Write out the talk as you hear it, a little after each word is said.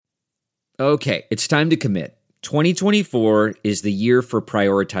Okay, it's time to commit. 2024 is the year for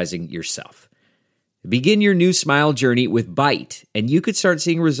prioritizing yourself. Begin your new smile journey with Byte, and you could start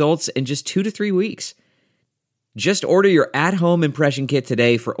seeing results in just 2 to 3 weeks. Just order your at-home impression kit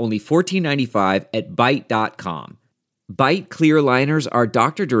today for only $14.95 at Byte.com. Byte clear liners are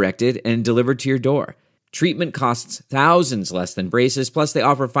doctor-directed and delivered to your door. Treatment costs thousands less than braces, plus they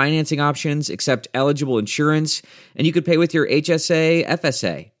offer financing options, accept eligible insurance, and you could pay with your HSA,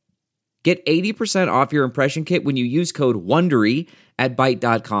 FSA. Get 80% off your impression kit when you use code WONDERY at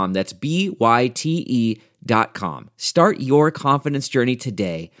Byte.com. That's BYTE.com. Start your confidence journey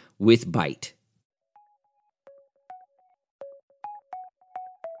today with Byte.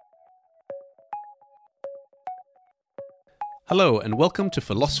 Hello and welcome to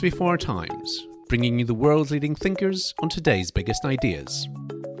Philosophy for Our Times, bringing you the world's leading thinkers on today's biggest ideas.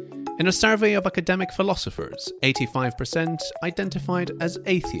 In a survey of academic philosophers, 85% identified as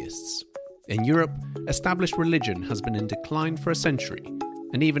atheists. In Europe, established religion has been in decline for a century,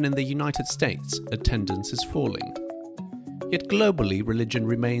 and even in the United States, attendance is falling. Yet globally, religion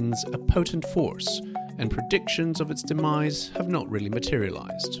remains a potent force, and predictions of its demise have not really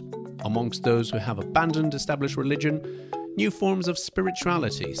materialized. Amongst those who have abandoned established religion, new forms of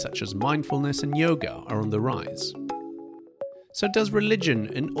spirituality such as mindfulness and yoga are on the rise. So does religion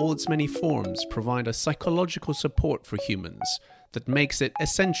in all its many forms provide a psychological support for humans that makes it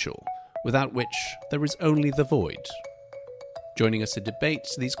essential, without which there is only the void? Joining us to debate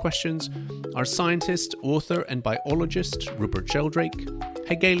these questions are scientist, author and biologist Rupert Sheldrake,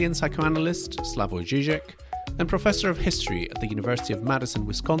 Hegelian psychoanalyst Slavoj Zizek, and professor of history at the University of Madison,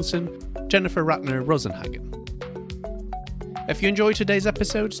 Wisconsin, Jennifer Ratner-Rosenhagen. If you enjoyed today's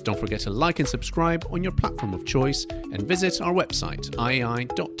episode, don't forget to like and subscribe on your platform of choice and visit our website,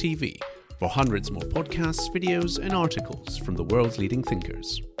 iai.tv, for hundreds more podcasts, videos and articles from the world's leading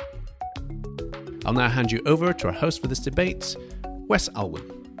thinkers. I'll now hand you over to our host for this debate, Wes Alwan.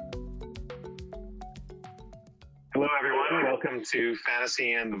 Hello, everyone. Welcome to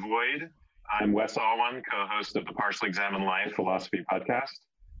Fantasy and the Void. I'm Wes Alwan, co-host of the Partially Examined Life Philosophy podcast.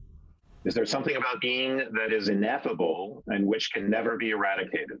 Is there something about being that is ineffable and which can never be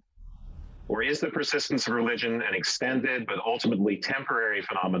eradicated? Or is the persistence of religion an extended but ultimately temporary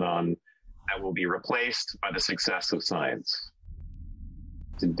phenomenon that will be replaced by the success of science?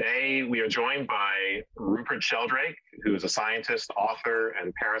 Today, we are joined by Rupert Sheldrake, who is a scientist, author,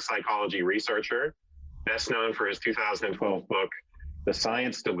 and parapsychology researcher, best known for his 2012 book, The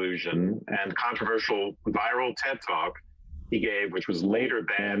Science Delusion, and controversial viral TED Talk he gave, which was later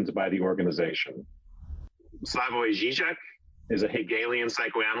banned by the organization. Slavoj Zizek is a Hegelian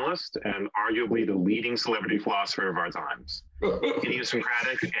psychoanalyst and arguably the leading celebrity philosopher of our times.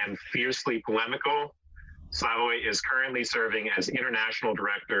 Idiosyncratic and fiercely polemical, Slavoj is currently serving as International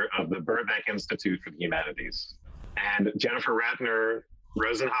Director of the Birkbeck Institute for the Humanities. And Jennifer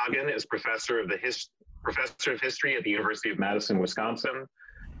Ratner-Rosenhagen is Professor of History at the University of Madison, Wisconsin,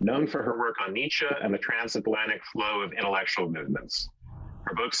 known for her work on Nietzsche and the transatlantic flow of intellectual movements.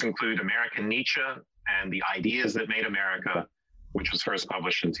 Her books include American Nietzsche and The Ideas That Made America, which was first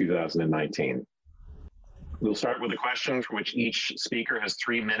published in 2019. We'll start with a question for which each speaker has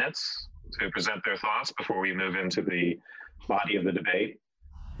 3 minutes to present their thoughts before we move into the body of the debate.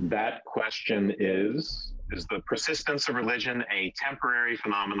 That question is the persistence of religion a temporary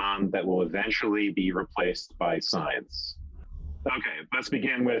phenomenon that will eventually be replaced by science? Okay, let's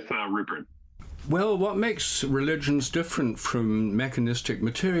begin with Rupert. Well, what makes religions different from mechanistic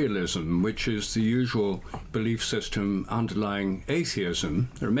materialism, which is the usual belief system underlying atheism?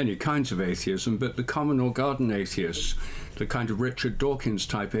 There are many kinds of atheism, but the common or garden atheists, the kind of Richard Dawkins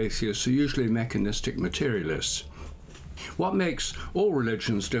type atheists, are usually mechanistic materialists. What makes all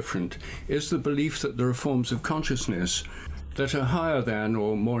religions different is the belief that there are forms of consciousness that are higher than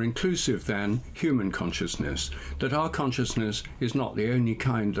or more inclusive than human consciousness, that our consciousness is not the only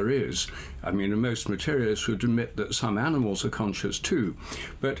kind there is. I mean, most materialists would admit that some animals are conscious too,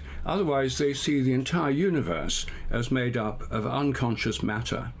 but otherwise they see the entire universe as made up of unconscious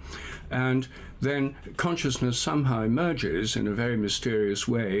matter. And then consciousness somehow emerges in a very mysterious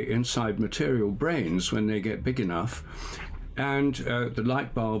way inside material brains when they get big enough, and the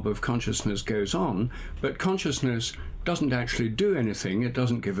light bulb of consciousness goes on, but consciousness doesn't actually do anything. It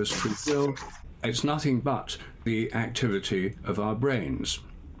doesn't give us free will. It's nothing but the activity of our brains.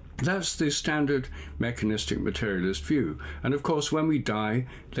 That's the standard mechanistic materialist view. And of course, when we die,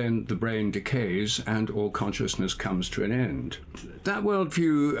 then the brain decays and all consciousness comes to an end. That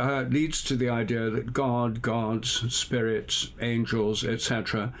worldview leads to the idea that God, gods, spirits, angels,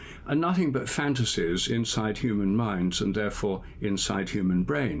 etc. are nothing but fantasies inside human minds and therefore inside human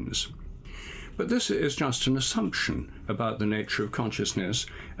brains. But this is just an assumption about the nature of consciousness.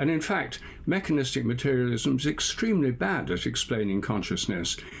 And in fact, mechanistic materialism is extremely bad at explaining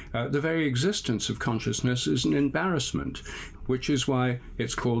consciousness. The very existence of consciousness is an embarrassment, which is why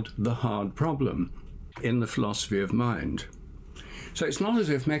it's called the hard problem in the philosophy of mind. So it's not as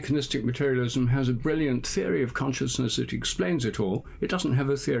if mechanistic materialism has a brilliant theory of consciousness that explains it all. It doesn't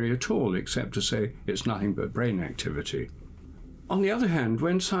have a theory at all, except to say it's nothing but brain activity. On the other hand,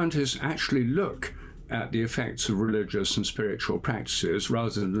 when scientists actually look at the effects of religious and spiritual practices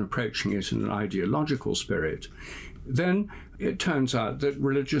rather than approaching it in an ideological spirit, then it turns out that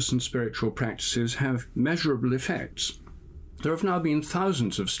religious and spiritual practices have measurable effects. There have now been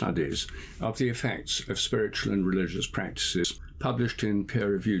thousands of studies of the effects of spiritual and religious practices published in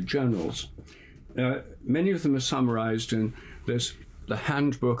peer-reviewed journals. Many of them are summarized in the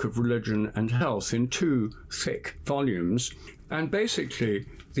Handbook of Religion and Health in 2 thick volumes. And basically,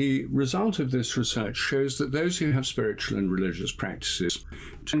 the result of this research shows that those who have spiritual and religious practices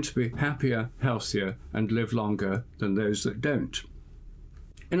tend to be happier, healthier, and live longer than those that don't.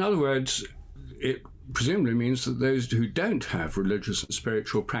 In other words, it presumably means that those who don't have religious and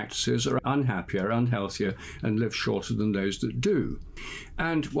spiritual practices are unhappier, unhealthier, and live shorter than those that do.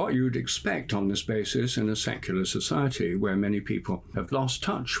 And what you would expect on this basis in a secular society where many people have lost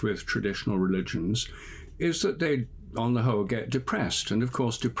touch with traditional religions is that they, on the whole, get depressed. And of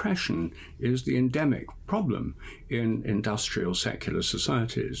course, depression is the endemic problem in industrial secular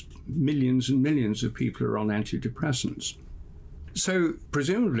societies. Millions and millions of people are on antidepressants. So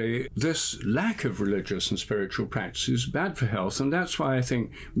presumably this lack of religious and spiritual practice is bad for health, and that's why I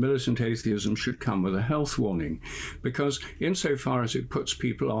think militant atheism should come with a health warning, because insofar as it puts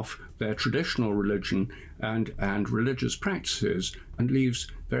people off their traditional religion and religious practices and leaves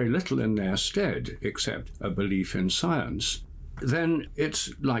very little in their stead except a belief in science, then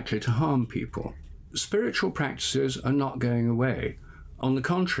it's likely to harm people. Spiritual practices are not going away. On the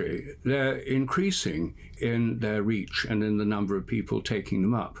contrary, they're increasing in their reach and in the number of people taking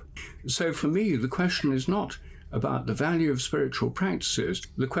them up. So for me, the question is not about the value of spiritual practices.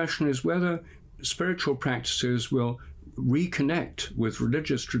 The question is whether spiritual practices will reconnect with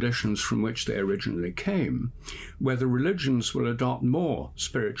religious traditions from which they originally came, whether religions will adopt more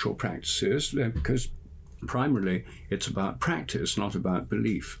spiritual practices, because primarily it's about practice, not about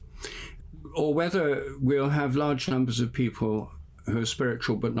belief, or whether we'll have large numbers of people who are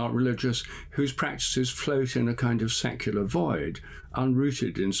spiritual but not religious, whose practices float in a kind of secular void,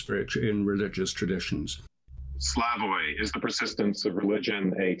 unrooted in religious traditions. Slavoj, is the persistence of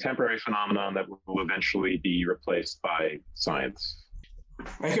religion a temporary phenomenon that will eventually be replaced by science?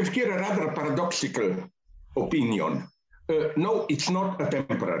 I have here a rather paradoxical opinion. No, it's not a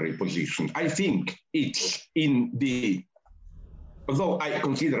temporary position. I think it's although I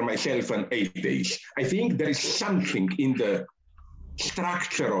consider myself an atheist, I think there is something in the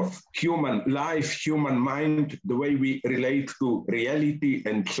structure of human life, human mind, the way we relate to reality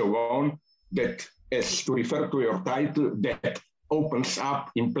and so on, that, as to refer to your title, that opens up,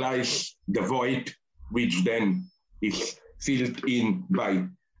 implies the void, which then is filled in by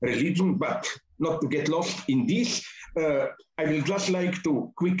religion. But not to get lost in this, I will just like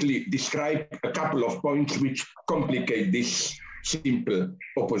to quickly describe a couple of points which complicate this simple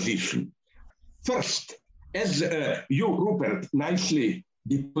opposition. First, as you, Rupert, nicely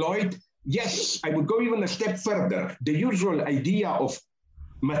deployed, yes, I would go even a step further. The usual idea of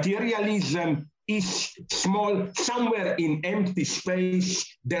materialism is small. Somewhere in empty space,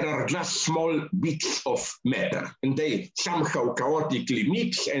 there are just small bits of matter, and they somehow chaotically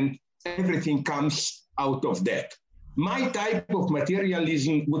mix, and everything comes out of that. My type of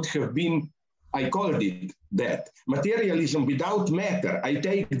materialism would have been, I called it that, materialism without matter. I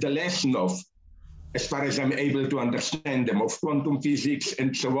take the lesson of, as far as I'm able to understand them, of quantum physics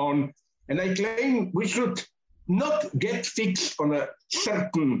and so on. And I claim we should not get fixed on a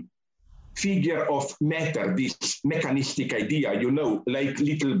certain figure of matter, this mechanistic idea, like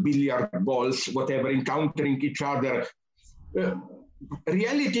little billiard balls, whatever, encountering each other.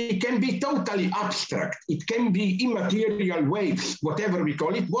 Reality can be totally abstract. It can be immaterial waves, whatever we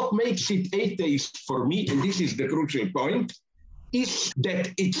call it. What makes it atheist for me, and this is the crucial point, is that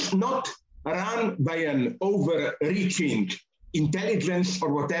it's not run by an overreaching intelligence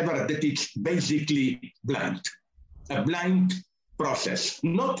or whatever, that it's basically blind, a blind process,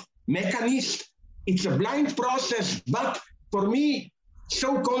 not mechanist. It's a blind process, but for me,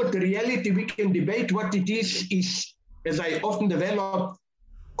 so-called reality, we can debate what it is, as I often develop,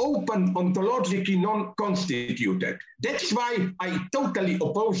 open, ontologically non-constituted. That's why I totally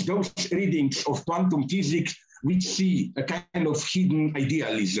oppose those readings of quantum physics which see a kind of hidden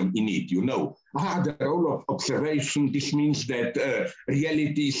idealism in it, you know. The role of observation, this means that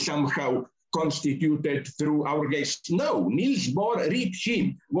reality is somehow constituted through our gaze. No, Niels Bohr, read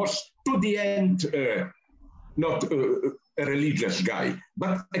him, was to the end not a religious guy.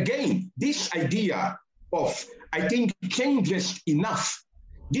 But again, this idea of, I think, changes enough.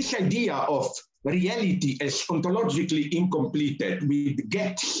 This idea of reality as ontologically incompleted, with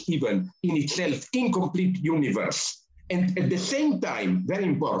gaps even in itself, incomplete universe. And at the same time, very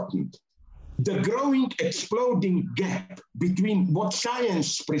important, the growing, exploding gap between what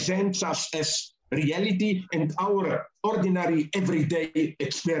science presents us as reality and our ordinary, everyday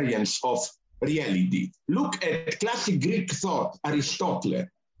experience of reality. Look at classic Greek thought, Aristotle.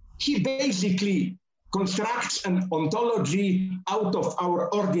 He basically constructs an ontology out of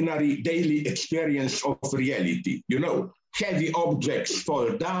our ordinary daily experience of reality. You know, heavy objects fall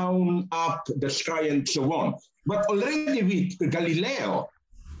down, up, the sky, and so on. But already with Galileo,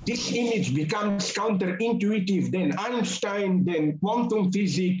 this image becomes counterintuitive, then Einstein, then quantum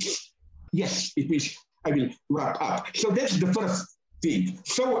physics. Yes, it is. I will wrap up. So that's the first thing.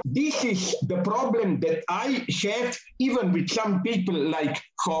 So this is the problem that I have even with some people like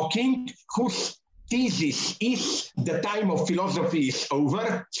Hawking, whose thesis is the time of philosophy is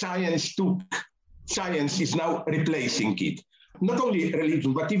over. Science is now replacing it. Not only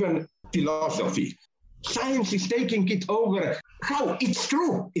religion, but even philosophy. Science is taking it over. How? It's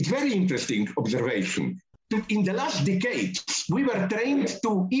true. It's very interesting observation. In the last decades, we were trained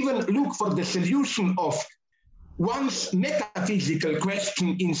to even look for the solution of one's metaphysical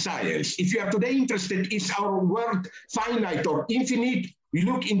question in science. If you are today interested, is our world finite or infinite? We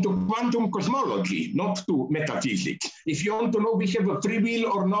look into quantum cosmology, not to metaphysics. If you want to know we have a free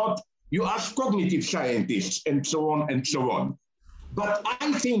will or not, you ask cognitive scientists, and so on and so on. But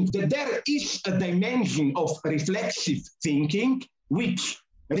I think that there is a dimension of reflexive thinking which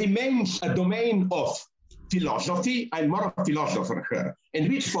remains a domain of philosophy. I'm more a philosopher here, and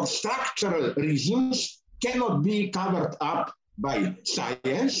which for structural reasons cannot be covered up by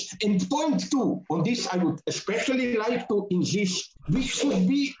science. And point two, on this I would especially like to insist, we should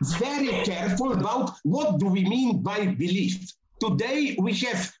be very careful about what do we mean by belief. Today, we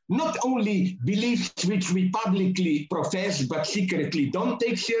have not only beliefs which we publicly profess but secretly don't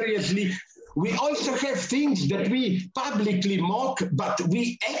take seriously, we also have things that we publicly mock but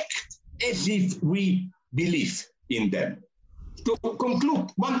we act as if we believe in them. To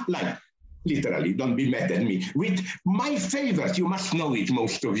conclude, one line, literally, don't be mad at me, with my favorite, you must know it,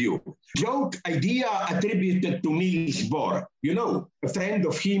 most of you, joke idea attributed to Niels Bohr. You know, a friend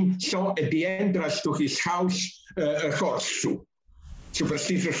of him saw at the entrance to his house a horseshoe.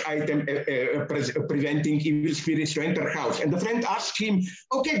 Superstitious item preventing evil spirits to enter house. And the friend asked him,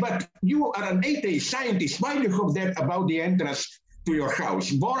 okay, but you are an atheist scientist. Why do you have that about the entrance to your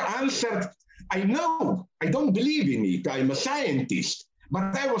house? Bohr answered, I know, I don't believe in it. I'm a scientist.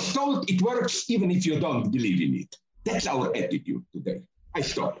 But I was told it works even if you don't believe in it. That's our attitude today. I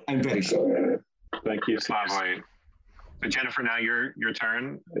stop. I'm very sorry. Thank you, Slavoj. So Jennifer, now your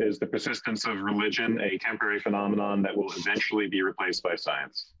turn. Is the persistence of religion a temporary phenomenon that will eventually be replaced by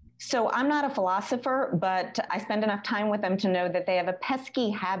science? So I'm not a philosopher, but I spend enough time with them to know that they have a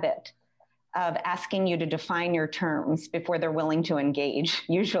pesky habit of asking you to define your terms before they're willing to engage,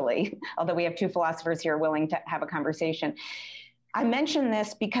 usually, although we have two philosophers here willing to have a conversation. I mention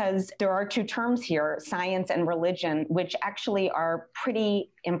this because there are two terms here, science and religion, which actually are pretty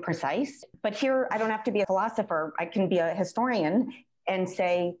imprecise. But here, I don't have to be a philosopher. I can be a historian and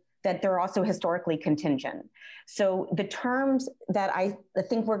say that they're also historically contingent. So the terms that I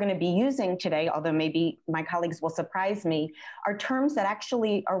think we're going to be using today, although maybe my colleagues will surprise me, are terms that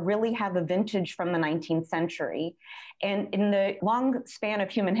actually really have a vintage from the 19th century. And in the long span of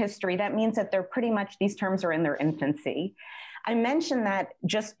human history, that means that they're pretty much, these terms are in their infancy. I mention that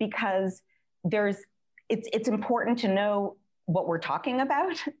just because it's important to know what we're talking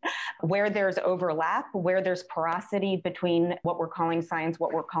about, where there's overlap, where there's porosity between what we're calling science,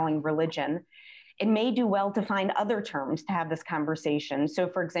 what we're calling religion. It may do well to find other terms to have this conversation. So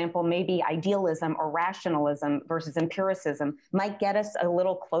for example, maybe idealism or rationalism versus empiricism might get us a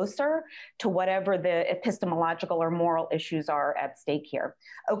little closer to whatever the epistemological or moral issues are at stake here.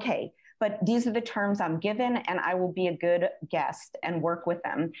 Okay. But these are the terms I'm given, and I will be a good guest and work with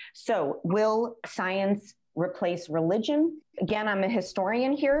them. So will science replace religion? Again, I'm a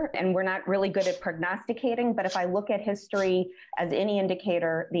historian here, and we're not really good at prognosticating, but if I look at history as any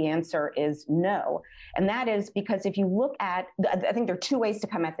indicator, the answer is no. And that is because if you look at, I think there are two ways to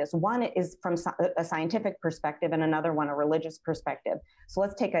come at this. One is from a scientific perspective, and another one a religious perspective. So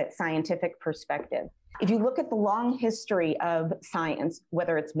let's take a scientific perspective. If you look at the long history of science,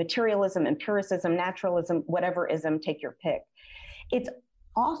 whether it's materialism, empiricism, naturalism, whatever ism, take your pick, it's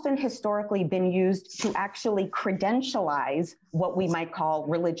often historically been used to actually credentialize what we might call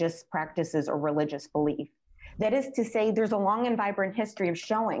religious practices or religious belief. That is to say, there's a long and vibrant history of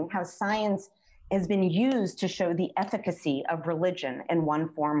showing how science has been used to show the efficacy of religion in one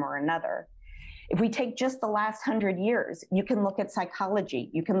form or another. If we take just the last 100 years, you can look at psychology,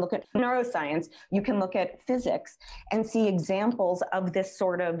 you can look at neuroscience, you can look at physics and see examples of this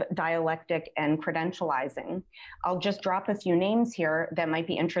sort of dialectic and credentializing. I'll just drop a few names here that might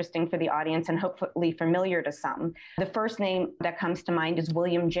be interesting for the audience and hopefully familiar to some. The first name that comes to mind is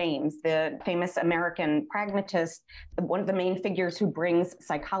William James, the famous American pragmatist, one of the main figures who brings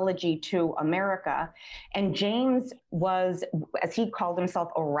psychology to America. And James was, as he called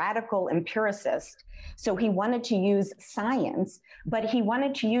himself, a radical empiricist. So he wanted to use science, but he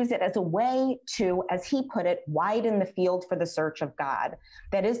wanted to use it as a way to, as he put it, widen the field for the search of God.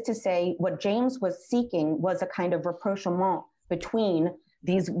 That is to say, what James was seeking was a kind of rapprochement between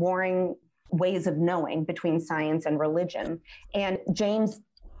these warring ways of knowing, between science and religion. And James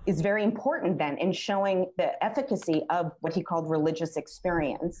is very important then in showing the efficacy of what he called religious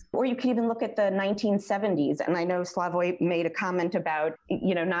experience. Or you could even look at the 1970s. And I know Slavoj made a comment about,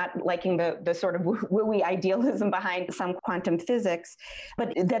 not liking the sort of wooey idealism behind some quantum physics.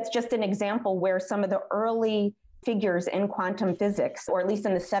 But that's just an example where some of the early figures in quantum physics, or at least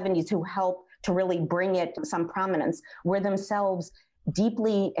in the 70s, who helped to really bring it some prominence, were themselves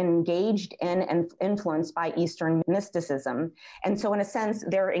deeply engaged in and influenced by Eastern mysticism. And so in a sense,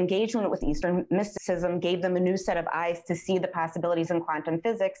 their engagement with Eastern mysticism gave them a new set of eyes to see the possibilities in quantum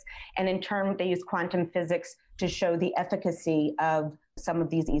physics. And in turn, they used quantum physics to show the efficacy of some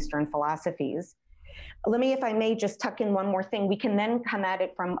of these Eastern philosophies. Let me, if I may, just tuck in one more thing. We can then come at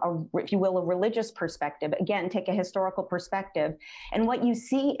it from, if you will, a religious perspective. Again, take a historical perspective. And what you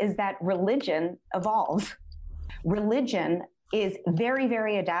see is that religion evolves. Religion is very,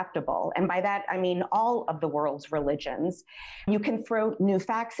 very adaptable. And by that, I mean all of the world's religions. You can throw new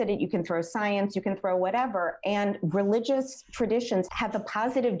facts at it, you can throw science, you can throw whatever. And religious traditions have a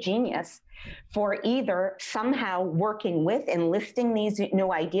positive genius for either somehow working with, enlisting these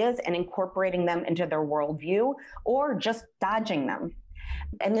new ideas and incorporating them into their worldview, or just dodging them.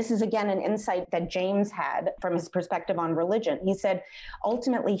 And this is, again, an insight that James had from his perspective on religion. He said,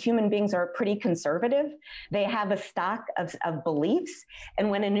 ultimately, human beings are pretty conservative. They have a stock of beliefs. And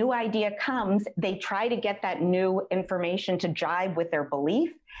when a new idea comes, they try to get that new information to jibe with their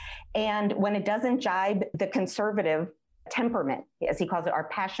belief. And when it doesn't jibe, the conservative temperament, as he calls it, our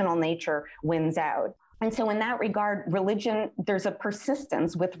passional nature, wins out. And so in that regard, religion, there's a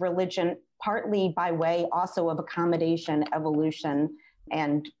persistence with religion, partly by way also of accommodation, evolution,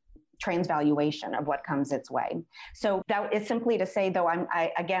 and transvaluation of what comes its way. So that is simply to say, though,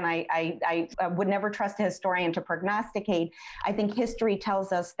 I would never trust a historian to prognosticate. I think history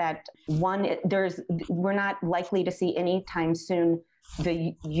tells us that we're not likely to see anytime soon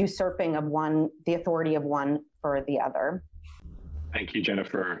the usurping of one, the authority of one for the other. Thank you,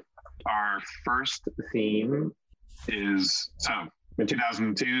 Jennifer. Our first theme is, in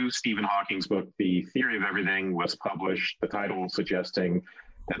 2002, Stephen Hawking's book, The Theory of Everything, was published, the title suggesting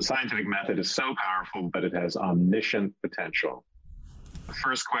that the scientific method is so powerful that it has omniscient potential. The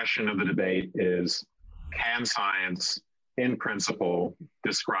first question of the debate is, can science, in principle,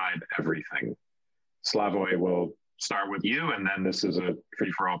 describe everything? Slavoj, will start with you, and then this is a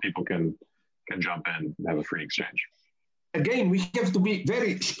free-for-all. People can jump in and have a free exchange. Again, we have to be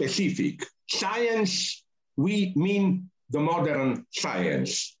very specific. Science, we mean the modern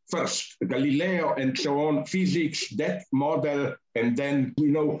science. First, Galileo and so on, physics, that model, and then we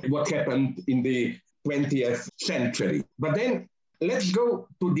know what happened in the 20th century. But then let's go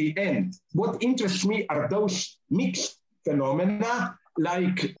to the end. What interests me are those mixed phenomena,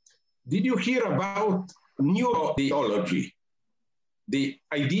 like, did you hear about neurotheology? The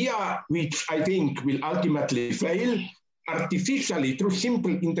idea, which I think will ultimately fail, artificially, through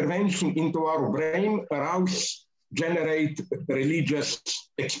simple intervention into our brain, generate religious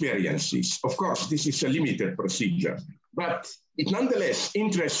experiences. Of course, this is a limited procedure, but it nonetheless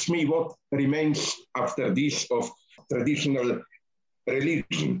interests me what remains after this of traditional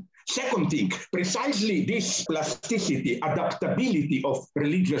religion. Second thing, precisely this plasticity, adaptability of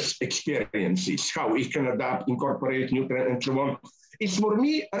religious experiences, how it can adapt, incorporate, neutralize, and so on, is for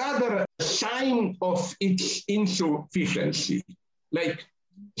me rather a sign of its insufficiency. Like,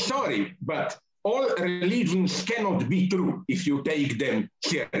 sorry, but all religions cannot be true if you take them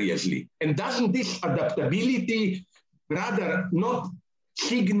seriously. And doesn't this adaptability rather not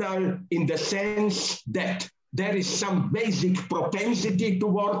signal in the sense that there is some basic propensity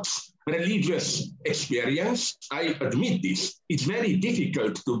towards religious experience? I admit this. It's very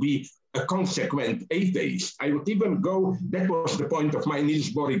difficult to be a consequent atheist. I would even go, that was the point of my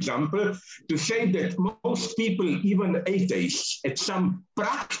Niels Bohr example, to say that most people, even atheists, at some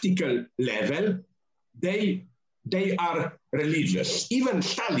practical level, they are religious. Even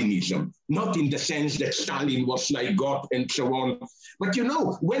Stalinism, not in the sense that Stalin was like God and so on. But you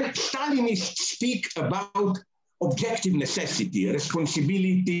know, when Stalinists speak about objective necessity,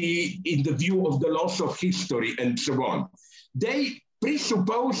 responsibility in the view of the laws of history and so on, they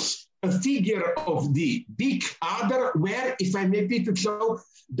presuppose a figure of the big other where, if I may put it so,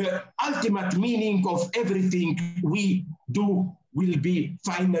 the ultimate meaning of everything we do will be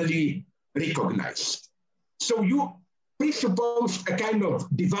finally recognized. So you presuppose a kind of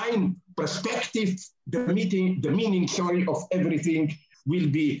divine perspective, the meaning of everything will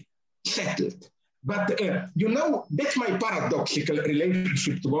be settled. But, you know, that's my paradoxical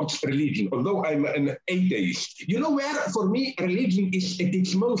relationship towards religion, although I'm an atheist. You know where, for me, religion is at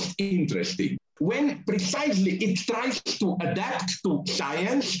its most interesting? When precisely it tries to adapt to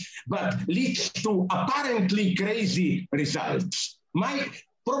science, but leads to apparently crazy results.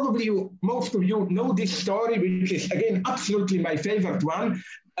 Probably most of you know this story, which is, again, absolutely my favorite one,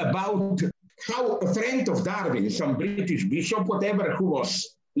 about how a friend of Darwin, some British bishop, whatever, who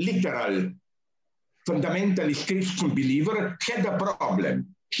was literal fundamentalist Christian believer, had a problem.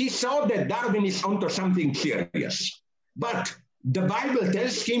 He saw that Darwin is onto something serious. But the Bible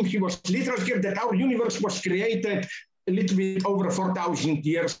tells him, he was literal here, that our universe was created a little bit over 4,000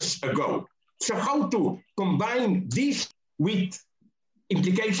 years ago. So how to combine this with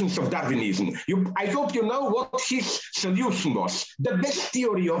implications of Darwinism? I hope you know what his solution was. The best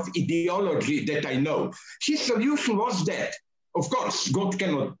theory of ideology that I know. His solution was that, of course, God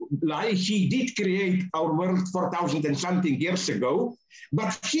cannot lie. He did create our world 4,000 and something years ago,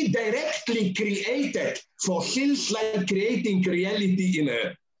 but he directly created fossils, like creating reality in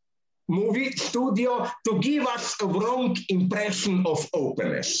a movie studio, to give us a wrong impression of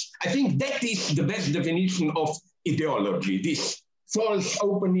openness. I think that is the best definition of ideology, this false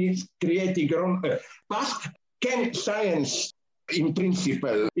openness, creating your own past. Can science, in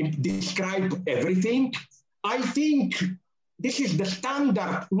principle, describe everything? I think this is the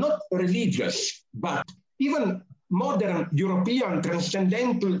standard, not religious, but even modern European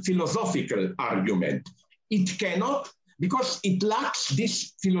transcendental philosophical argument. It cannot, because it lacks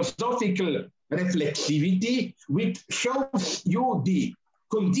this philosophical reflexivity, which shows you the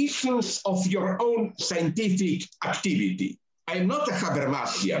conditions of your own scientific activity. I'm not a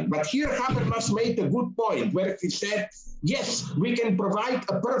Habermasian, but here Habermas made a good point where he said, yes, we can provide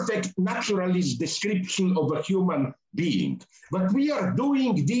a perfect naturalist description of a human being, but we are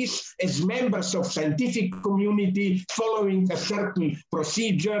doing this as members of scientific community, following a certain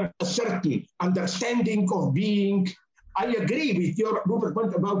procedure, a certain understanding of being. I agree with your Rupert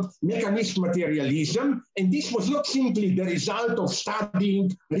point about mechanist materialism, and this was not simply the result of studying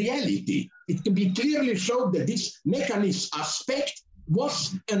reality. It can be clearly shown that this mechanist aspect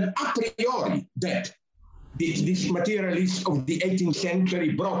was an a priori that this materialist of the 18th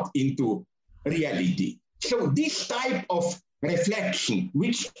century brought into reality. So this type of reflection,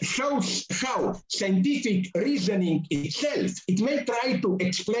 which shows how scientific reasoning itself, it may try to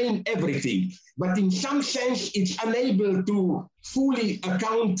explain everything, but in some sense it's unable to fully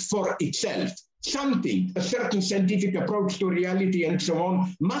account for itself. Something, a certain scientific approach to reality and so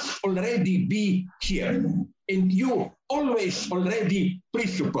on, must already be here. And you always already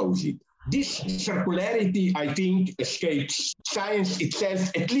presuppose it. This circularity, I think, escapes science itself,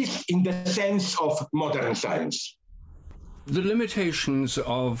 at least in the sense of modern science. The limitations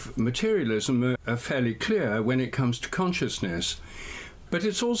of materialism are fairly clear when it comes to consciousness, but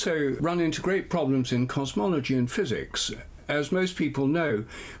it's also run into great problems in cosmology and physics. As most people know,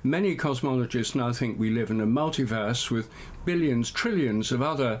 many cosmologists now think we live in a multiverse with billions, trillions of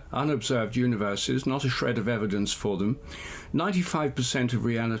other unobserved universes, not a shred of evidence for them. 95% of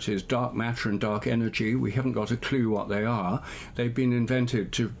reality is dark matter and dark energy. We haven't got a clue what they are. They've been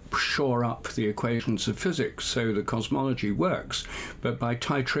invented to shore up the equations of physics so the cosmology works, but by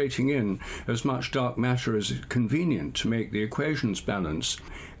titrating in as much dark matter as is convenient to make the equations balance.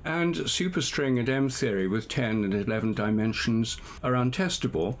 And superstring and M theory with 10 and 11 dimensions are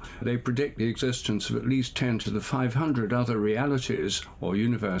untestable. They predict the existence of at least 10 to the 500 other realities or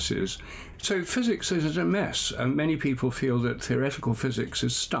universes. So physics is a mess, and many people feel that theoretical physics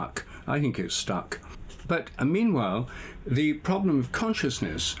is stuck. I think it's stuck. But meanwhile, the problem of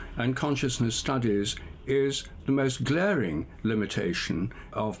consciousness and consciousness studies is the most glaring limitation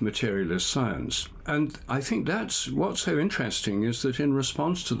of materialist science. And I think that's what's so interesting, is that in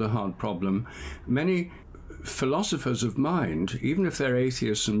response to the hard problem, many philosophers of mind, even if they're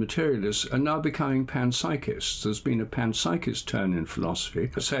atheists and materialists, are now becoming panpsychists. There's been a panpsychist turn in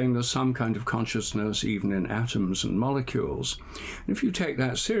philosophy, saying there's some kind of consciousness even in atoms and molecules. And if you take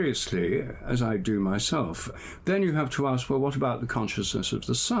that seriously, as I do myself, then you have to ask, well, what about the consciousness of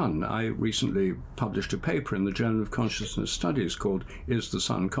the sun? I recently published a paper in the Journal of Consciousness Studies called Is the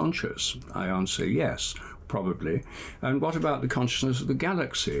Sun Conscious? I answer yes. Probably. And what about the consciousness of the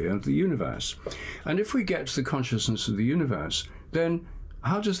galaxy and the universe? And if we get to the consciousness of the universe, then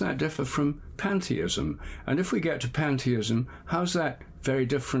how does that differ from pantheism? And if we get to pantheism, how's that very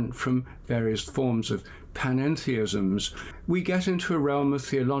different from various forms of panentheisms? We get into a realm of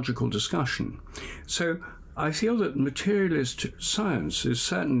theological discussion. So I feel that materialist science is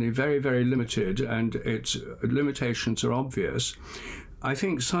certainly very, very limited, and its limitations are obvious. I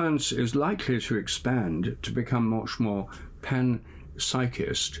think science is likely to expand to become much more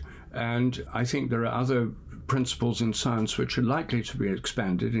panpsychist, and I think there are other principles in science which are likely to be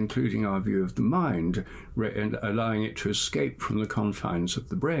expanded, including our view of the mind, and allowing it to escape from the confines of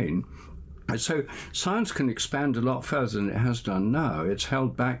the brain. So science can expand a lot further than it has done now. It's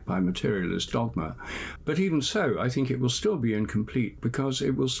held back by materialist dogma. But even so, I think it will still be incomplete, because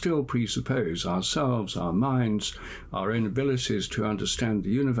it will still presuppose ourselves, our minds, our own abilities to understand the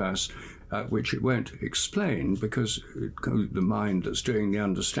universe, which it won't explain, because the mind that's doing the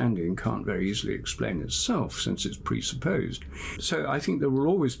understanding can't very easily explain itself, since it's presupposed. So I think there will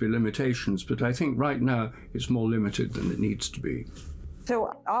always be limitations, but I think right now it's more limited than it needs to be.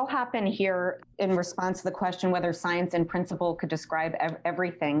 So I'll hop in here in response to the question whether science in principle could describe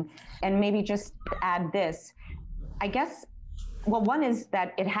everything, and maybe just add this. I guess, well, one is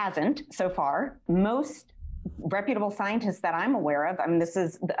that it hasn't so far. Most reputable scientists that I'm aware of, I mean, this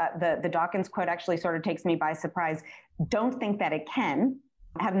is the Dawkins quote actually sort of takes me by surprise, don't think that it can.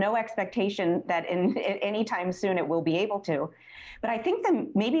 Have no expectation that in any time soon it will be able to. But I think the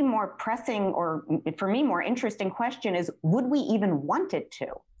maybe more pressing, or for me more interesting question is, would we even want it to?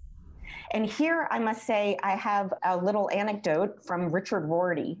 And here I must say I have a little anecdote from Richard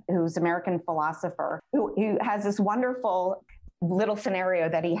Rorty, who's an American philosopher, who has this wonderful little scenario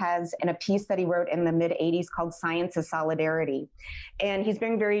that he has in a piece that he wrote in the mid-'80s called Science is Solidarity. And he's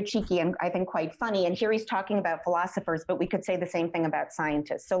being very cheeky and I think quite funny. And here he's talking about philosophers, but we could say the same thing about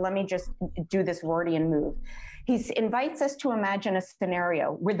scientists. So let me just do this Rortian move. He invites us to imagine a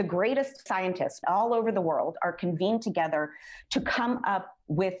scenario where the greatest scientists all over the world are convened together to come up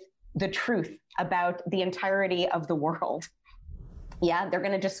with the truth about the entirety of the world. Yeah, they're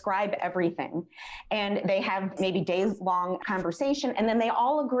going to describe everything. And they have maybe days-long conversation, and then they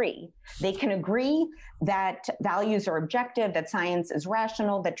all agree. They can agree that values are objective, that science is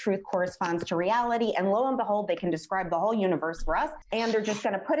rational, that truth corresponds to reality, and lo and behold, they can describe the whole universe for us, and they're just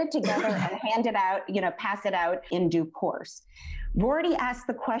going to put it together and hand it out, pass it out in due course. Rorty asked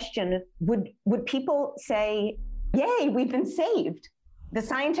the question, would people say, yay, we've been saved? The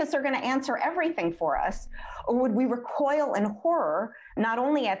scientists are going to answer everything for us? Or would we recoil in horror, not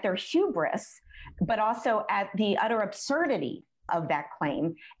only at their hubris, but also at the utter absurdity of that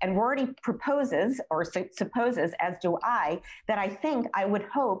claim? And Rorty proposes, or supposes, as do I, that I would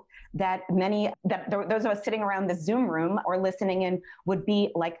hope that those of us sitting around the Zoom room or listening in would be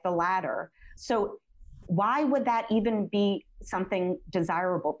like the latter. So why would that even be something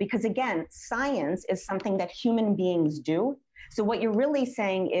desirable? Because again, science is something that human beings do. So what you're really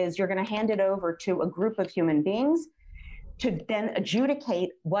saying is you're going to hand it over to a group of human beings to then adjudicate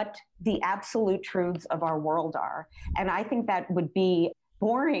what the absolute truths of our world are. And I think that would be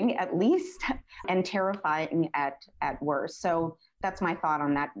boring at least, and terrifying at worst. So that's my thought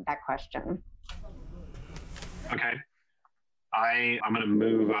on that question. Okay. I'm going to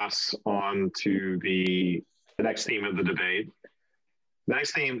move us on to the next theme of the debate. The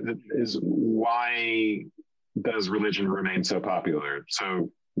next theme is, why does religion remain so popular? So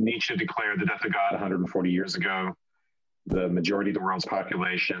Nietzsche declared the death of God 140 years ago. The majority of the world's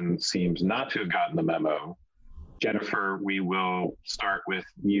population seems not to have gotten the memo. Jennifer, we will start with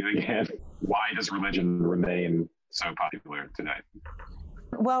you again. Why does religion remain so popular today?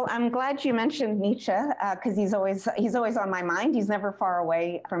 Well, I'm glad you mentioned Nietzsche because he's always on my mind. He's never far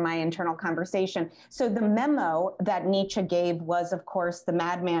away from my internal conversation. So the memo that Nietzsche gave was, of course, the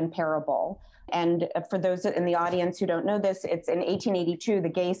madman parable. And for those in the audience who don't know this, it's in 1882, the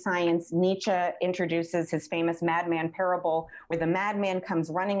Gay Science, Nietzsche introduces his famous madman parable, where the madman comes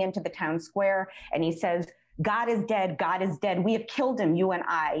running into the town square and he says, God is dead. God is dead. We have killed him, you and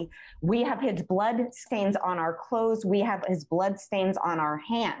I. We have his blood stains on our clothes. We have his blood stains on our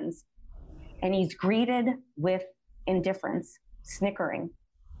hands. And he's greeted with indifference, snickering.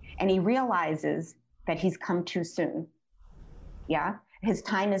 And he realizes that he's come too soon. Yeah, his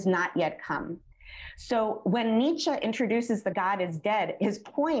time has not yet come. So when Nietzsche introduces the God is dead, his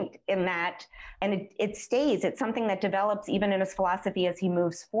point in that, and it stays, it's something that develops even in his philosophy as he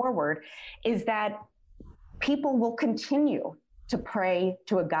moves forward, is that people will continue to pray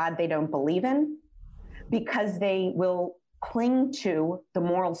to a God they don't believe in because they will cling to the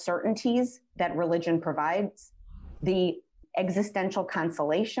moral certainties that religion provides, the existential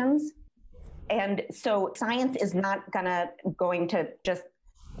consolations. And so science is not going to just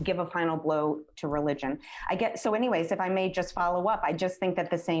give a final blow to religion. So anyways, if I may just follow up, I just think that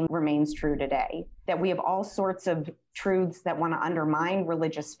the same remains true today, that we have all sorts of truths that want to undermine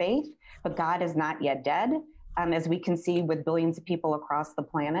religious faith, but God is not yet dead, as we can see with billions of people across the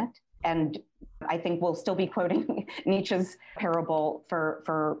planet. And I think we'll still be quoting Nietzsche's parable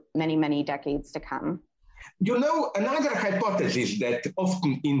for many, many decades to come. You know, another hypothesis that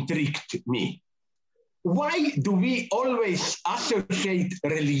often intrigued me. Why do we always associate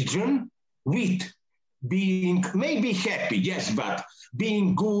religion with being maybe happy? Yes, but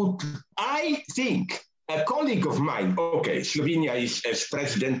being good. I think a colleague of mine, okay, Slovenia is, as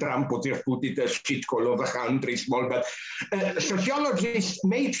President Trump would have put it, a shithole of a country, small, but a sociologist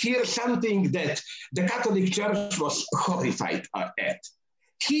made here something that the Catholic Church was horrified at.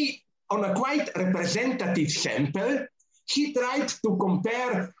 He, on a quite representative sample, he tried to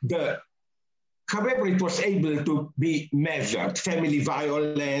compare however it was able to be measured, family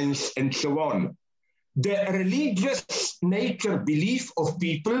violence and so on, the religious nature belief of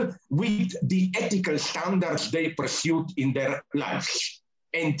people with the ethical standards they pursued in their lives.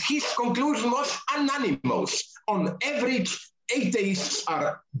 And his conclusion was unanimous. On average, atheists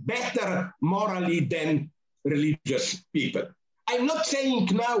are better morally than religious people. I'm not saying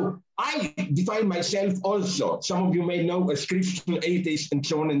now, I define myself also, some of you may know as Christian atheist and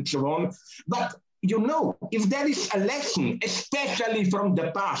so on, but you know, if there is a lesson, especially from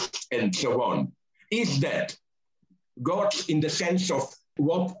the past and so on, is that God, in the sense of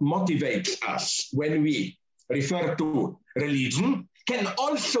what motivates us when we refer to religion, can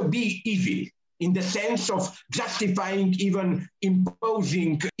also be evil, in the sense of justifying, even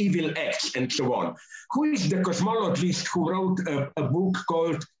imposing evil acts and so on. Who is the cosmologist who wrote a book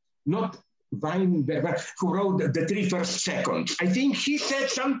called, not Weinberg, who wrote The 3 First Seconds? I think he said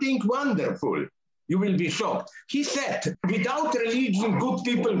something wonderful. You will be shocked. He said, without religion, good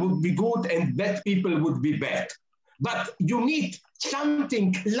people would be good and bad people would be bad. But you need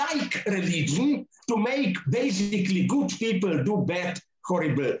something like religion to make basically good people do bad,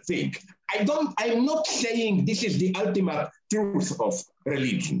 horrible things. I'm not saying this is the ultimate truth of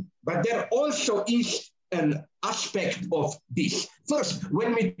religion, but there also is an aspect of this. First,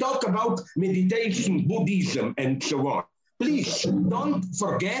 when we talk about meditation, Buddhism, and so on, please don't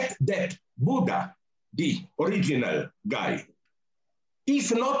forget that Buddha, the original guy,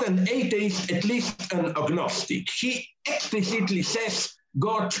 if not an atheist, at least an agnostic. He explicitly says,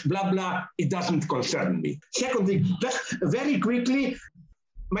 God, blah, blah, it doesn't concern me. Second thing, just very quickly,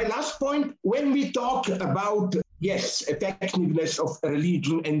 my last point, when we talk about, yes, effectiveness of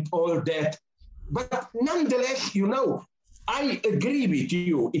religion and all that, but nonetheless, you know, I agree with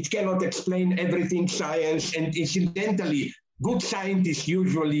you. It cannot explain everything, science, and incidentally, good scientists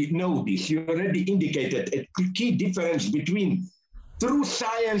usually know this. You already indicated a key difference between true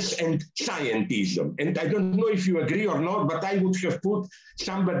science and scientism. And I don't know if you agree or not, but I would have put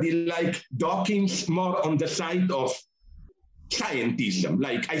somebody like Dawkins more on the side of scientism.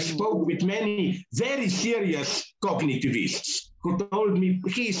 Like I spoke with many very serious cognitivists who told me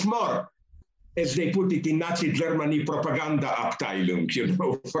he is more, as they put it in Nazi Germany, propaganda Abteilung, you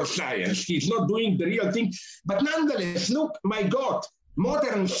know, for science. He's not doing the real thing. But nonetheless, look, my God,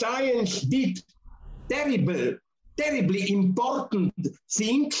 modern science did terribly important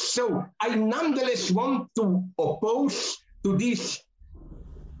things. So I nonetheless want to oppose to this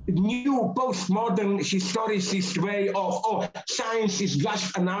new postmodern historicist way of, oh, science is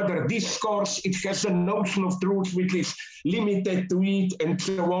just another discourse. It has a notion of truth which is limited to it, and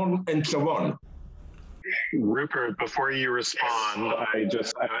so on and so on. Rupert, before you respond,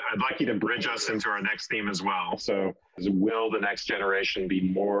 I'd like you to bridge us into our next theme as well. So, will the next generation be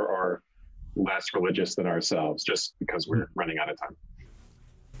more or less religious than ourselves, just because we're running out of time?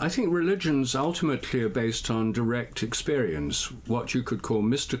 I think religions ultimately are based on direct experience, what you could call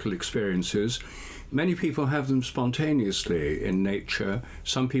mystical experiences. Many people have them spontaneously in nature.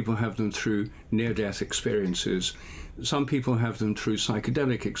 Some people have them through near-death experiences. Some people have them through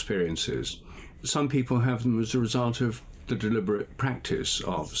psychedelic experiences. Some people have them as a result of the deliberate practice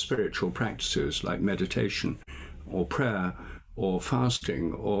of spiritual practices like meditation or prayer or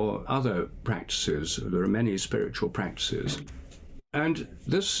fasting or other practices. There are many spiritual practices. And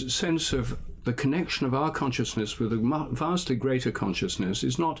this sense of the connection of our consciousness with a vastly greater consciousness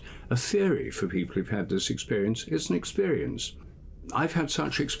is not a theory for people who've had this experience, it's an experience. I've had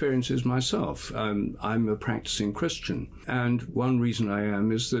such experiences myself. I'm a practicing Christian, and one reason I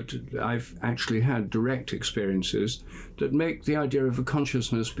am is that I've actually had direct experiences that make the idea of a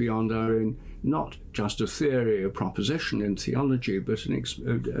consciousness beyond our own not just a theory, a proposition in theology, but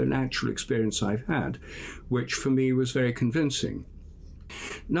an actual experience I've had, which for me was very convincing.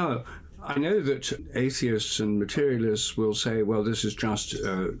 Now, I know that atheists and materialists will say, well, this is just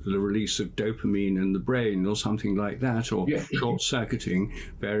the release of dopamine in the brain or something like that, or short-circuiting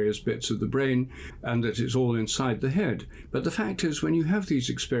various bits of the brain, and that it's all inside the head. But the fact is, when you have these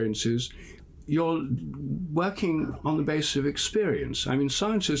experiences, you're working on the basis of experience. I mean,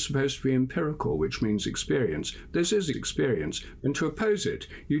 science is supposed to be empirical, which means experience. This is experience. And to oppose it,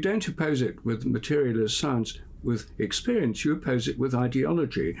 you don't oppose it with materialist science with experience, you oppose it with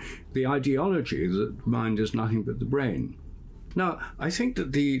ideology. The ideology that mind is nothing but the brain. Now, I think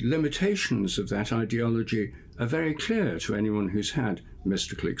that the limitations of that ideology are very clear to anyone who's had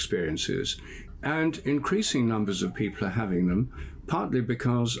mystical experiences. And increasing numbers of people are having them, partly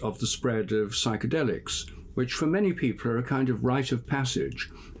because of the spread of psychedelics, which for many people are a kind of rite of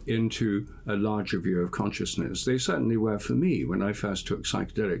passage into a larger view of consciousness. They certainly were for me when I first took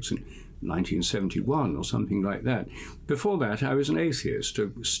psychedelics in 1971 or something like that. Before that, I was an atheist, a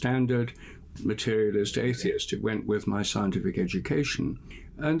standard materialist atheist. It went with my scientific education.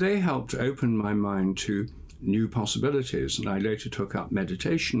 And they helped open my mind to new possibilities. And I later took up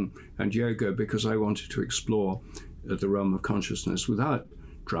meditation and yoga because I wanted to explore the realm of consciousness without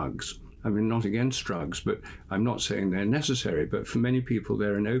drugs. I mean, not against drugs, but I'm not saying they're necessary, but for many people,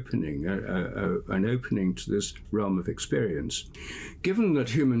 they're an opening to this realm of experience. Given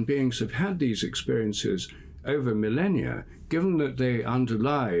that human beings have had these experiences over millennia, given that they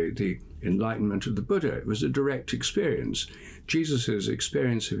underlie the enlightenment of the Buddha, it was a direct experience. Jesus'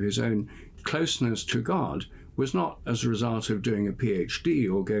 experience of his own closeness to God was not as a result of doing a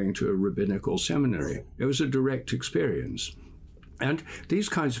PhD or going to a rabbinical seminary. It was a direct experience. And these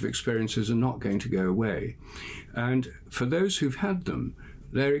kinds of experiences are not going to go away. And for those who've had them,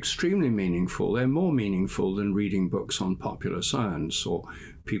 they're extremely meaningful. They're more meaningful than reading books on popular science or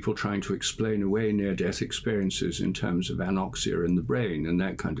people trying to explain away near-death experiences in terms of anoxia in the brain and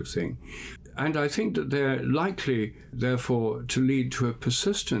that kind of thing. And I think that they're likely, therefore, to lead to a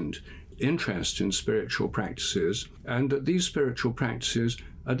persistent interest in spiritual practices, and that these spiritual practices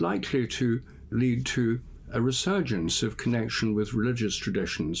are likely to lead to a resurgence of connection with religious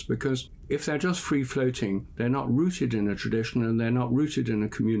traditions, because if they're just free-floating, they're not rooted in a tradition and they're not rooted in a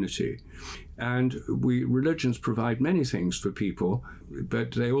community. And religions provide many things for people,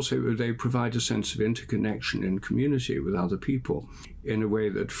 but they provide a sense of interconnection in community with other people in a way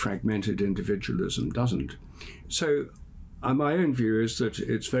that fragmented individualism doesn't. So my own view is that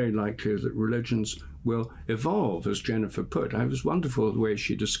it's very likely that religions will evolve, as Jennifer put. It was wonderful the way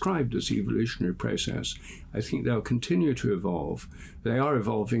she described this evolutionary process. I think they'll continue to evolve. They are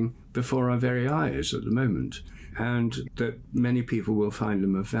evolving before our very eyes at the moment, and that many people will find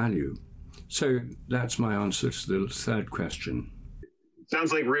them of value. So that's my answer to the third question.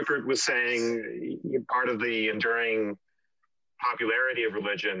 Sounds like Rupert was saying part of the enduring popularity of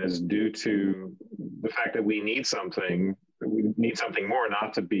religion is due to the fact that we need something more,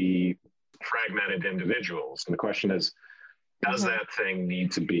 not to be fragmented individuals. And the question is, does that thing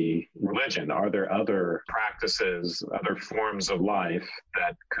need to be religion? Are there other practices, other forms of life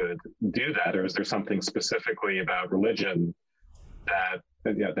that could do that? Or is there something specifically about religion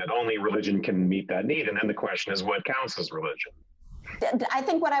that only religion can meet that need? And then the question is, what counts as religion? I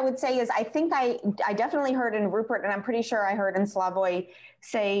think what I would say is I definitely heard in Rupert, and I'm pretty sure I heard in Slavoj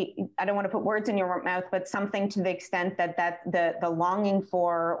say, I don't want to put words in your mouth, but something to the extent that the longing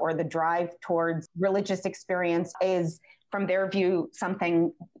for or the drive towards religious experience is, from their view,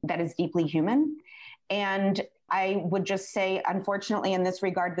 something that is deeply human. And I would just say, unfortunately, in this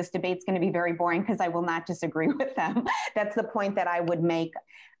regard, this debate's going to be very boring because I will not disagree with them. That's the point that I would make.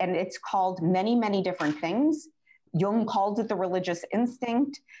 And it's called many, many different things. Jung called it the religious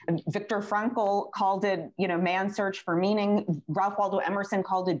instinct. Viktor Frankl called it, man's search for meaning. Ralph Waldo Emerson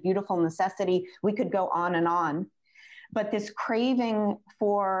called it beautiful necessity. We could go on and on. But this craving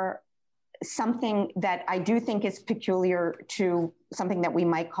for something that I do think is peculiar to something that we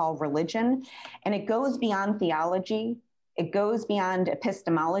might call religion, and it goes beyond theology. It goes beyond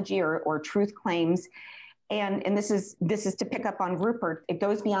epistemology or truth claims. And this is to pick up on Rupert. It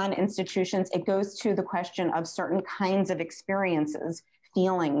goes beyond institutions. It goes to the question of certain kinds of experiences,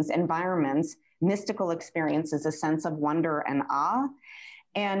 feelings, environments, mystical experiences, a sense of wonder and awe.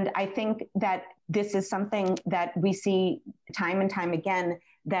 And I think that this is something that we see time and time again,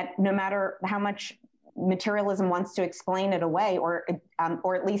 that no matter how much materialism wants to explain it away, or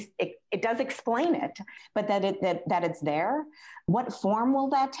at least it does explain it, but that it's there. What form will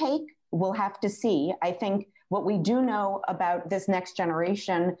that take? We'll have to see. I think what we do know about this next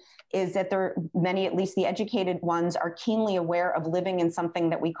generation is that many, at least the educated ones, are keenly aware of living in something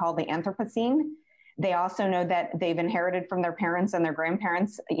that we call the Anthropocene. They also know that they've inherited from their parents and their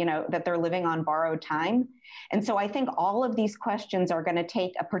grandparents, that they're living on borrowed time. And so I think all of these questions are going to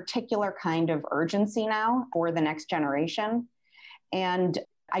take a particular kind of urgency now for the next generation. And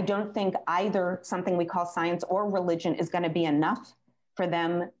I don't think either something we call science or religion is going to be enough for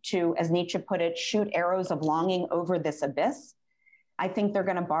them to, as Nietzsche put it, shoot arrows of longing over this abyss. I think they're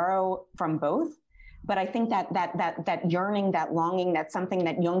going to borrow from both. But I think that yearning, that longing, that's something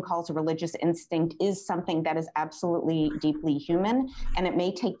that Jung calls a religious instinct, is something that is absolutely deeply human. And it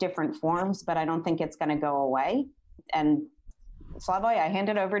may take different forms, but I don't think it's going to go away. And Slavoj, I hand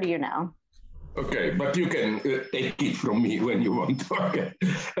it over to you now. Okay, but you can take it from me when you want. Okay.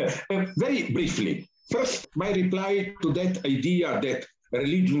 Very briefly. First, my reply to that idea that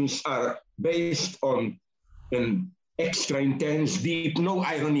religions are based on an extra intense, deep, no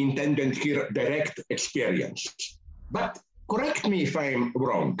irony intended here, direct experience. But correct me if I'm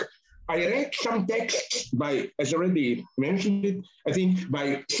wrong. I read some texts by, as already mentioned it, I think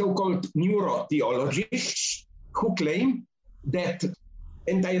by so-called neurotheologists who claim that,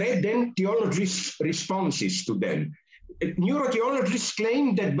 and I read then theologists' responses to them. Neurotheologists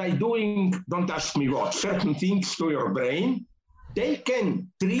claim that by doing, don't ask me what, certain things to your brain, they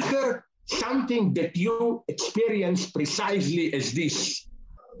can trigger something that you experience precisely as this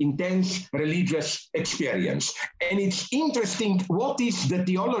intense religious experience. And it's interesting what is the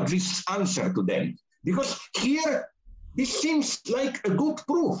theologist's answer to them. Because here, this seems like a good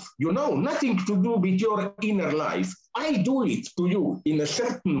proof, nothing to do with your inner life. I do it to you in a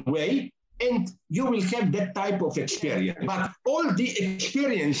certain way, and you will have that type of experience. But all the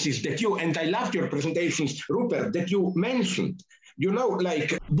experiences that and I loved your presentations, Rupert, that you mentioned,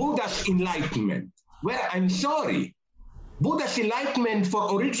 like Buddha's enlightenment, where I'm sorry, Buddha's enlightenment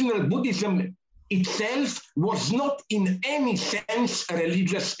for original Buddhism itself was not in any sense a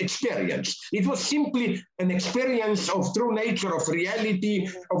religious experience. It was simply an experience of true nature, of reality,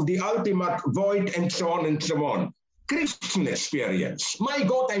 of the ultimate void, and so on and so on. Christian experience. My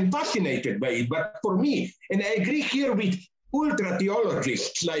God, I'm fascinated by it, but for me, and I agree here with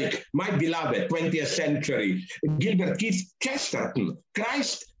ultra-theologists like my beloved 20th century Gilbert Keith Chesterton,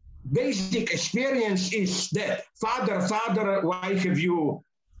 Christ's basic experience is that, Father, Father, why have you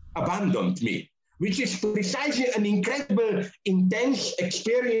abandoned me? Which is precisely an incredible, intense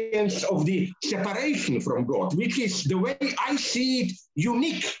experience of the separation from God, which is the way I see it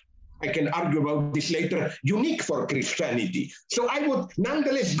unique. I can argue about this later, unique for Christianity. So I would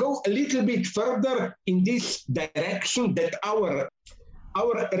nonetheless go a little bit further in this direction, that our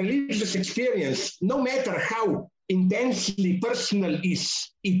religious experience, no matter how intensely personal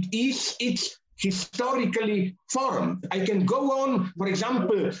it's historically formed. I can go on, for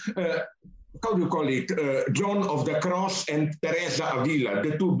example, John of the Cross and Teresa Avila,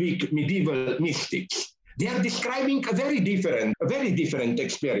 the two big medieval mystics. They are describing a very different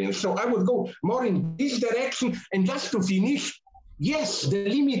experience. So I would go more in this direction. And just to finish, yes, the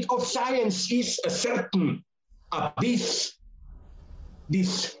limit of science is a certain abyss,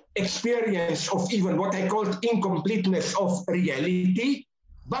 this experience of even what I call incompleteness of reality.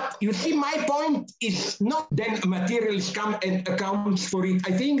 But you see, my point is not then materialism and accounts for it.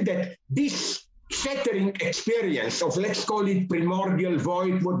 I think that this shattering experience of, let's call it primordial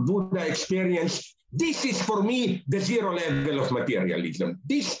void, what Buddha experienced. This is for me the zero level of materialism.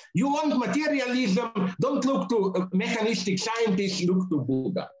 This, you want materialism, don't look to mechanistic scientists, look to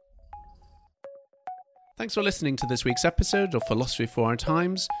Buddha. Thanks for listening to this week's episode of Philosophy for Our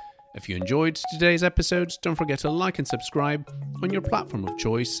Times. If you enjoyed today's episode, don't forget to like and subscribe on your platform of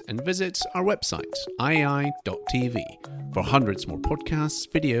choice and visit our website, iai.tv, for hundreds more podcasts,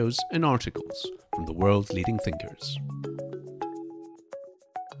 videos, and articles from the world's leading thinkers.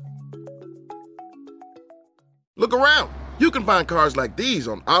 Look around. You can find cars like these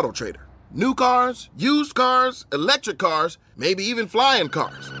on AutoTrader. New cars, used cars, electric cars, maybe even flying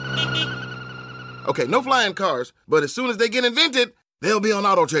cars. Okay, no flying cars, but as soon as they get invented, they'll be on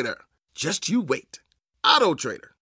AutoTrader. Just you wait. AutoTrader.